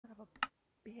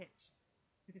bitch.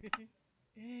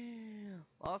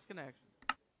 Lost connection.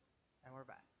 And we're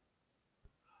back.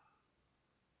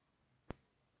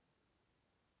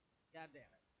 God damn it.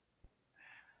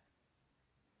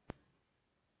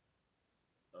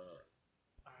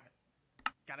 Alright.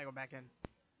 Gotta go back in.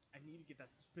 I need to get that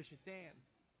suspicious sand.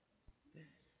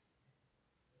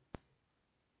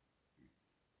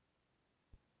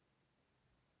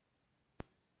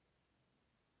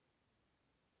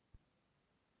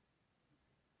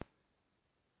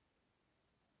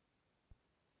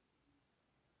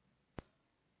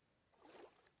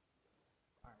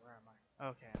 Alright, where am I?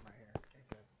 Okay, I'm right here. Okay,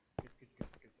 good.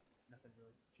 Good. Nothing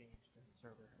really changed in the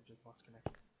server. I just lost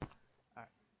connection.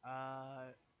 Alright.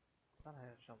 I thought I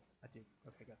had a shovel. I do.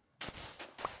 Okay, good.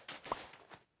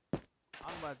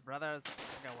 Onwards, brothers.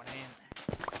 We're going in.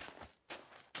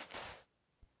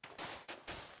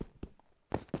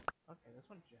 Okay, this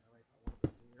one generates a little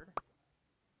bit weird.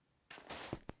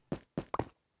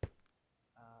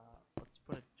 Let's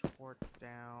put a torch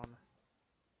down.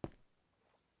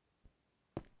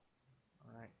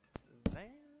 Alright,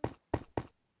 there.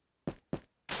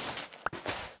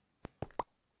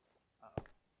 Uh-oh.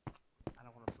 I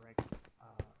don't want to break, this.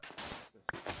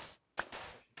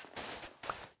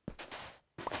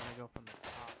 I'm gonna go from the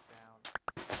top down.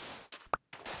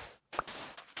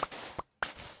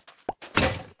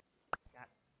 God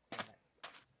damn it.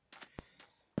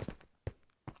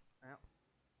 Well,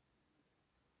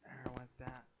 there went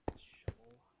that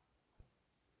shovel.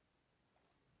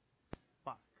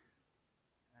 Fuck.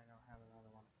 I don't have another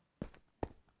one.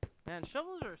 Man,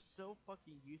 shovels are so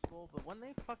fucking useful, but when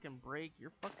they fucking break,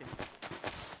 you're fucking...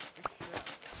 You're shit out.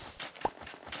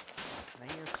 Now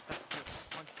you're stuck here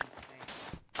punching things.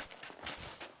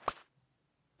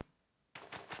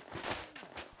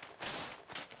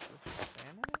 Put your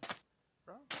sand in it,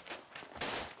 bro?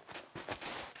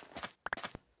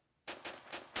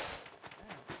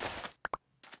 Damn.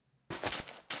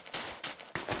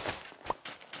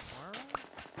 Alright.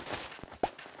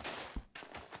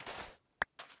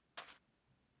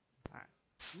 Alright.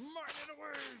 Mine it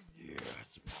away! Yes,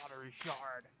 pottery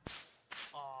shard.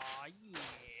 Aw,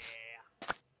 yeah.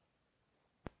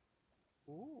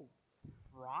 Ooh.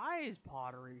 Prize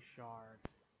pottery shard.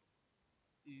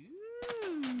 Ooh.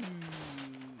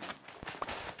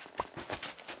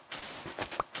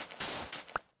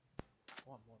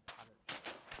 Want more pottery.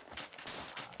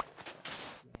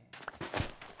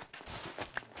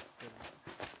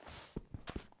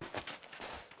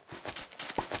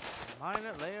 Mine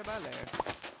it layer by layer.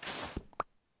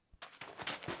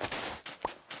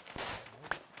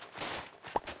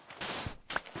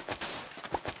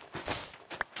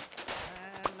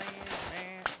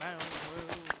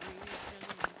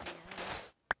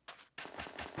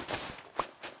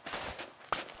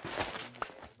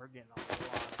 We're getting a lot of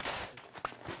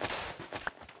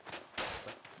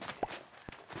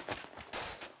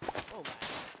oh,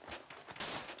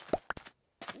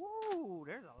 woo,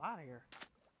 there's a lot here.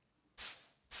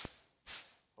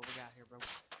 What we got here, bro?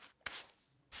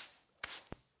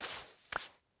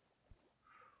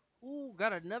 Ooh,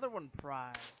 got another one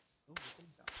prize.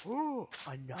 Ooh,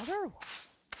 another one.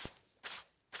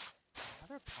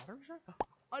 Another potter shard?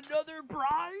 Another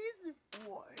prize?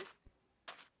 What?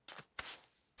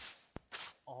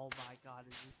 Oh my god,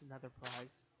 is this another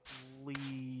prize?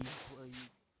 Please.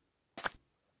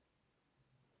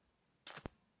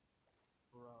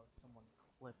 Bro, someone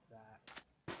clip that.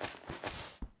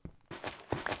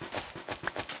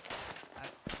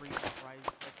 That's 3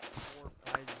 prizes, that's 4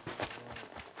 prizes in a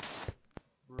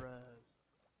row. Bros.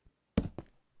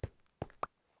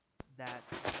 That.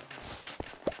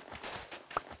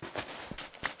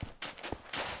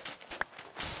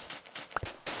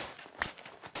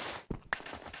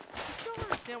 I still don't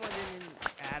understand why they didn't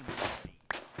add money.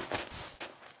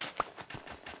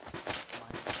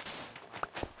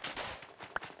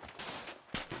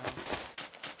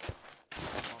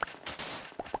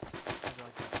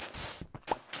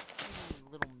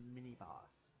 Little mini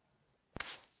boss.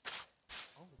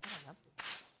 Oh, we got another one.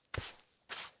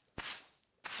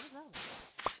 What is that one?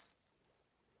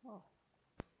 Oh.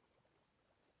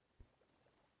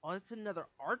 Oh, it's another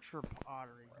archer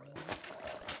pottery.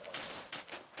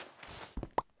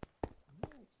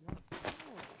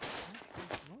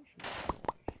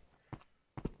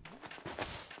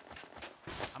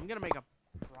 I'm gonna make a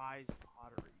prize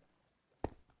pottery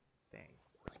thing.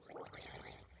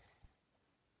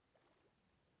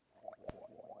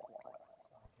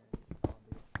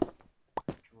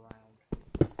 Drowned.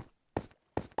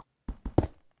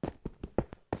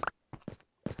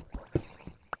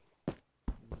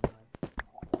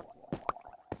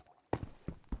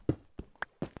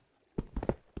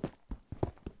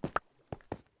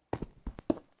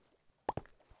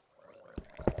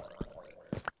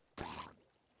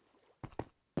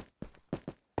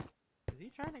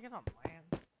 trying to get on land?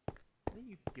 What are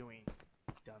you doing,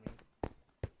 dummy?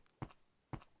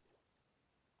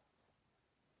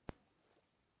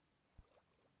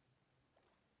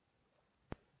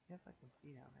 Guess I can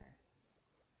see down there.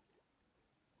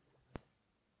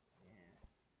 Yeah.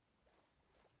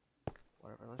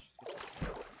 Whatever, let's just get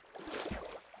this.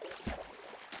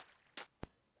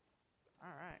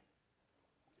 Alright.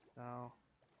 So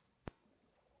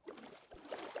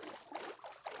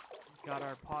got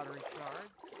our pottery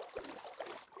shards.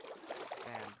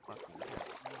 And fucking maybe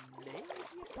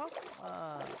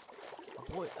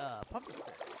pumpkin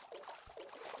spirit.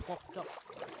 Plucked up.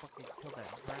 Fucking killed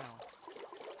that brown.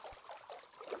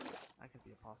 That could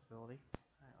be a possibility.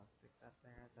 Alright, let's stick that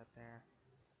there.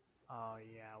 Oh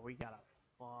yeah, we got a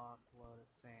fuckload of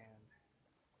sand.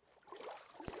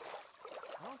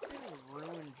 I don't see any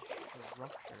ruined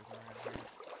structures around here.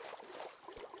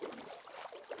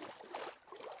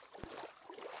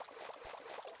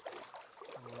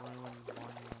 Ruined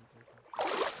monuments or something.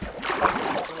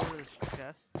 Let's go to this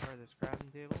chest, or this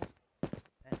crafting table,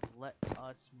 and let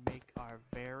us make our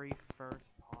very first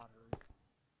pottery.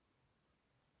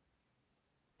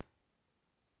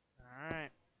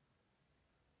 Alright.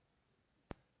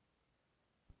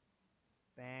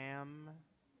 Bam,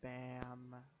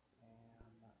 bam,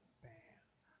 bam, bam.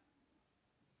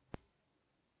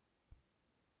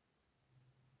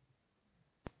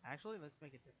 Actually, let's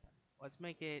make it different. Let's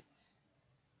make it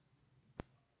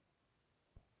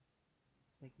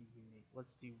unique.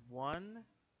 Let's do 1,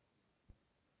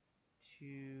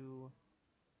 2,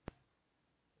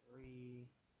 3.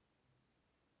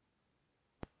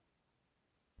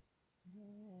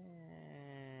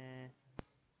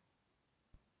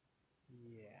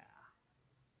 Yeah.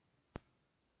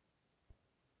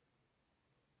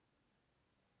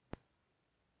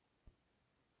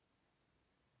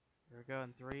 Here we go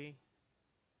in 3,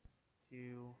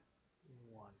 2,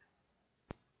 1.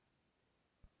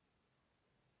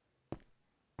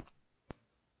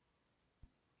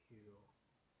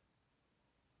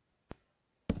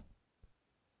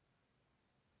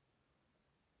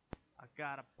 I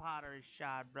got a pottery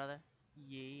shard, brother.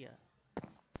 Yeah.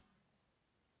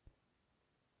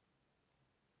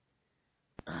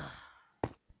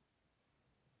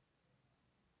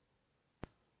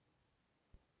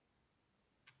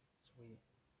 Sweet.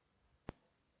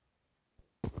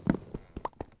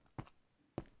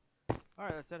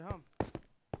 Alright, let's head home.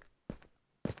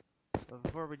 But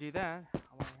before we do that, I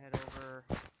want to head over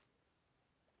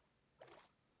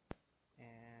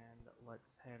and let's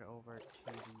head over to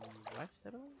the west, I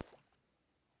believe.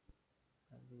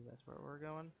 I believe that's where we're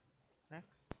going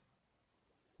next.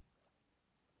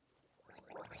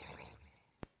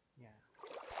 Yeah.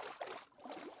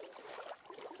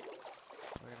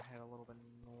 We're gonna head a little bit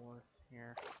north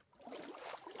here.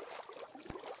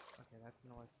 Okay, that's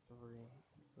north 3.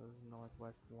 So this is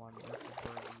northwest 1. This is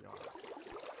where we are.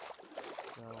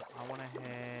 So I want to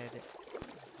head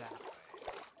that way.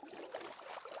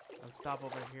 Let's stop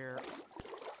over here,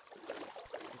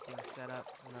 get things set up,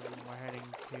 and then we're heading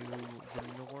to the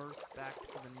north, back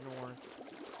to the north,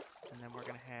 and then we're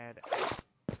gonna head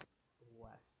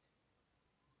west.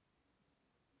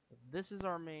 So this is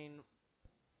our main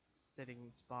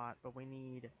sitting spot, but we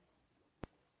need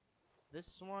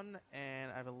this one,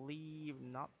 and I believe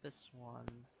not this one.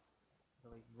 I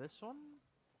believe this one?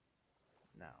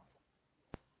 No.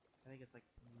 I think it's like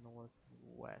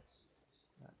northwest.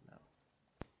 No.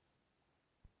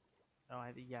 Oh,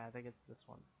 I think it's this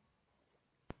one.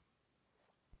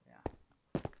 Yeah.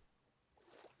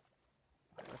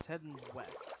 Alright, let's head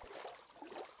west.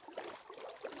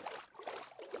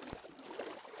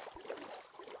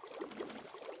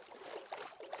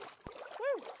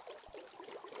 Woo!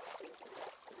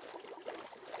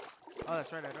 Oh,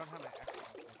 that's right. I don't have my Xbox.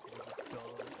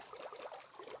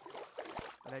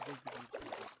 But I did give you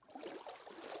people.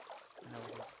 No,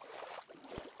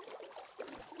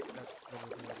 that's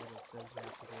literally what it says you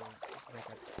have to do.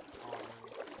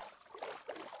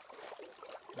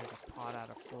 Make a pot out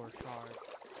of 4 shards.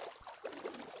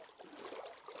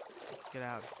 Let's get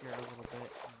out here a little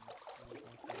bit and we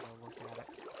can take a look at it.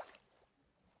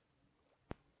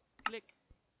 Click.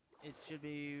 It should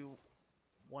be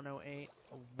 108,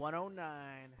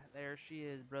 109. There she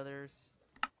is, brothers.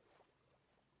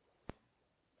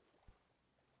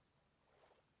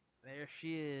 There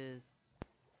she is.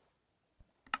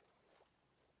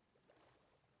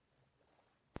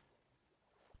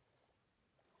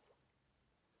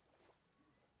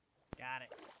 Got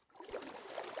it.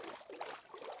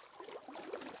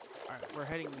 Alright, we're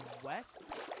heading west.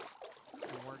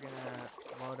 And we're gonna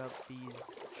load up these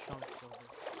chunks over here.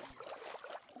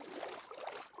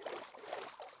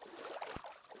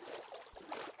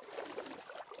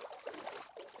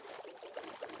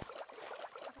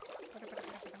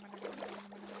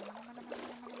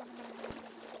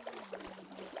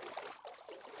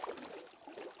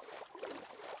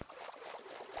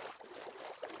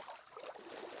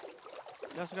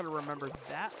 You also gotta remember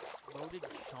that loaded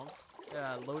chunk,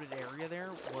 loaded area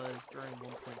there was during 1.7.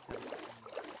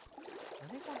 I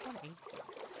think 1.8.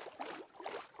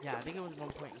 Yeah, I think it was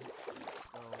 1.8.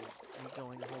 So me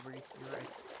going over here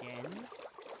again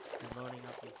and loading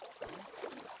up these chunks,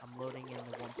 I'm loading in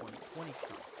the 1.20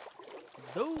 chunk.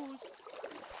 Those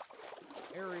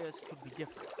areas could be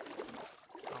different.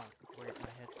 Oh, great,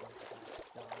 my headphones are gonna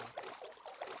die.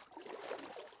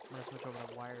 I'm gonna switch over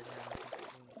to wired now.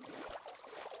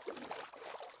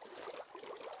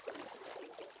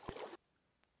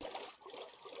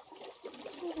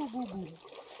 Boo, boo, boo, boo.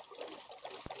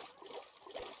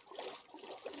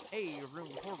 Hey, room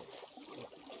portal.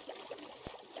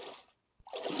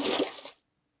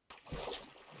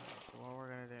 So what we're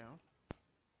gonna do?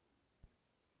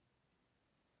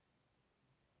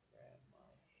 Grab my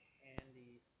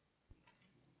handy.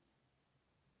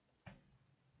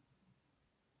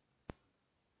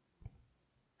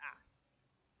 Ah.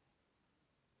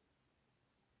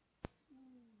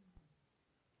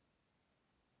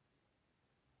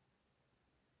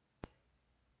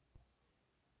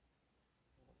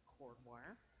 Little cord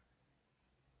wire.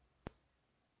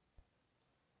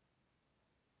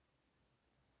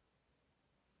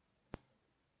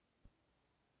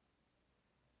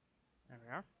 There we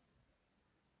are.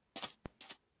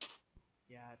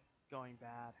 Yeah, it's going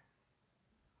bad.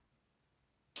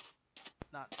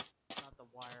 Not the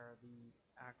wire, the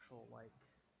actual like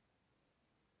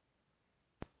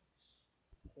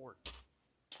port.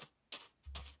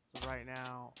 So right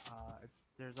now,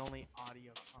 there's only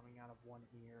audio coming out of one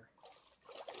ear.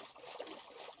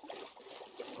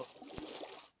 Oh.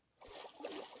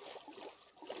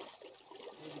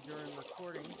 Maybe during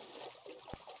recording.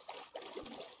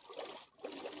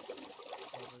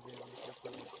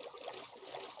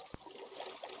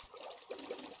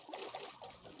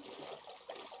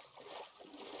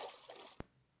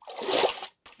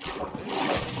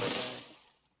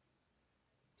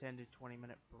 A 10 to 20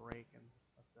 minute break and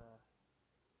let the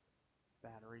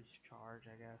batteries charge,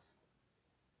 I guess.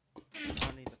 I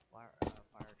don't need the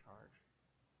fire charge.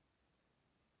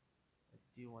 I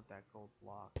do want that gold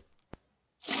block.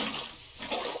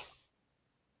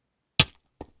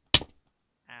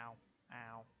 Ow,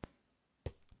 ow.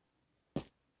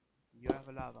 You have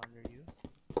a lava under you.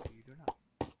 You do not.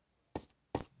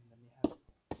 Let me have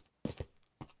it.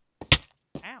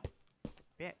 Ow!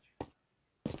 Bitch.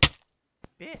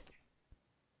 Bitch!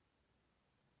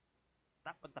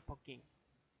 Stop with the poking.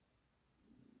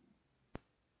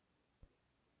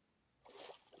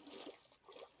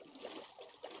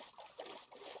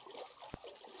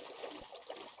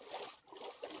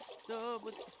 Stop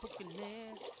with the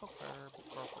pokiness. Poker,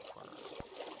 poker, poker.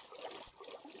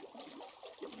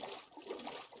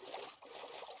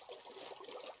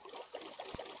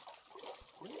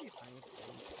 Wouldn't it be funny if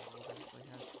UnHoly actually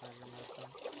has treasure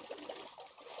mapping?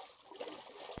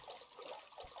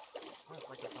 It's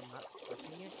like if I'm not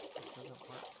clicking it, it doesn't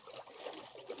work.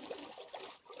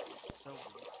 So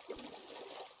weird.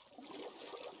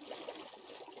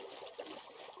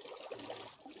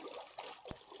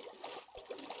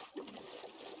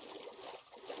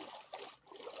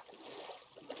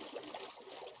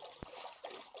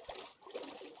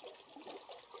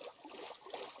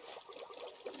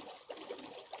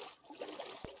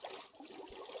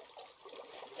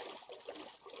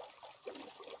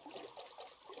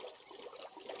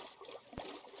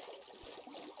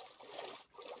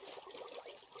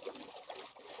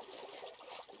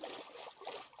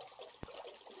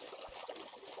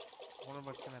 I wonder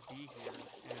what's gonna be here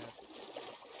if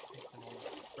it's an old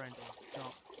random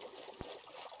chunk.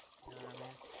 You know what I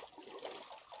mean?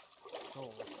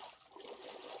 Gold.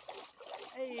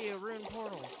 Hey, a rune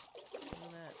portal! Look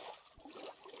at that.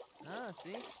 Ah,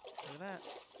 see? Look at that.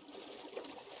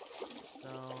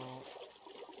 So,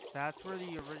 that's where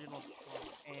the original chunk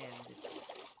ends.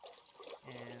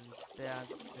 And that's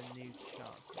the new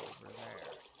chunk over there.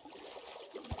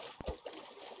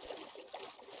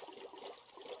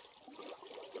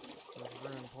 The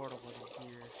rune portal was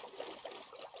here.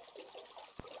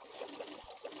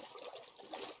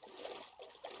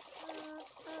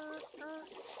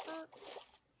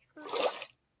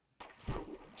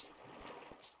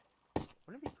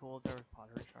 Wouldn't it be cool if there was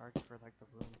pottery shards for like the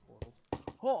rune portals?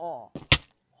 Ho!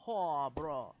 Ho,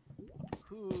 bro!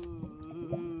 Who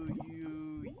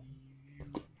you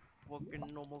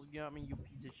fucking almost got me, you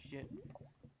piece of shit.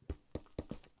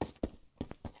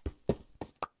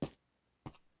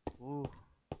 Ooh.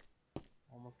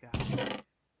 Almost got me.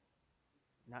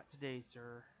 Not today,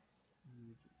 sir.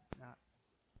 You do not